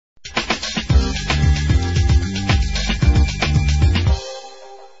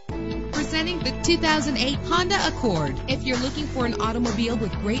2008 Honda Accord. If you're looking for an automobile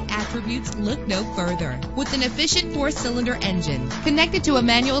with great attributes, look no further. With an efficient 4-cylinder engine connected to a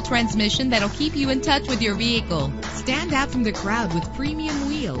manual transmission that'll keep you in touch with your vehicle. Stand out from the crowd with premium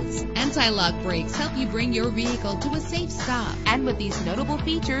wheels. Anti-lock brakes help you bring your vehicle to a safe stop. And with these notable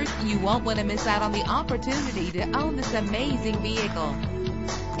features, you won't want to miss out on the opportunity to own this amazing vehicle.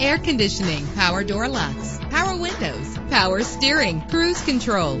 Air conditioning, power door locks, power windows, power steering, cruise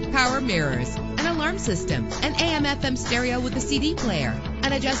control, power mirrors, an alarm system, an AM/FM stereo with a CD player,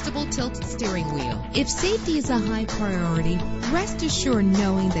 an adjustable tilt steering wheel. If safety is a high priority, rest assured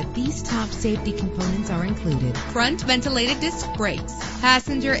knowing that these top safety components are included. Front ventilated disc brakes,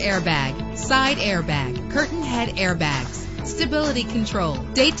 passenger airbag, side airbag, curtain head airbags, stability control,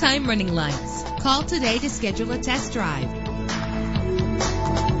 daytime running lights. Call today to schedule a test drive.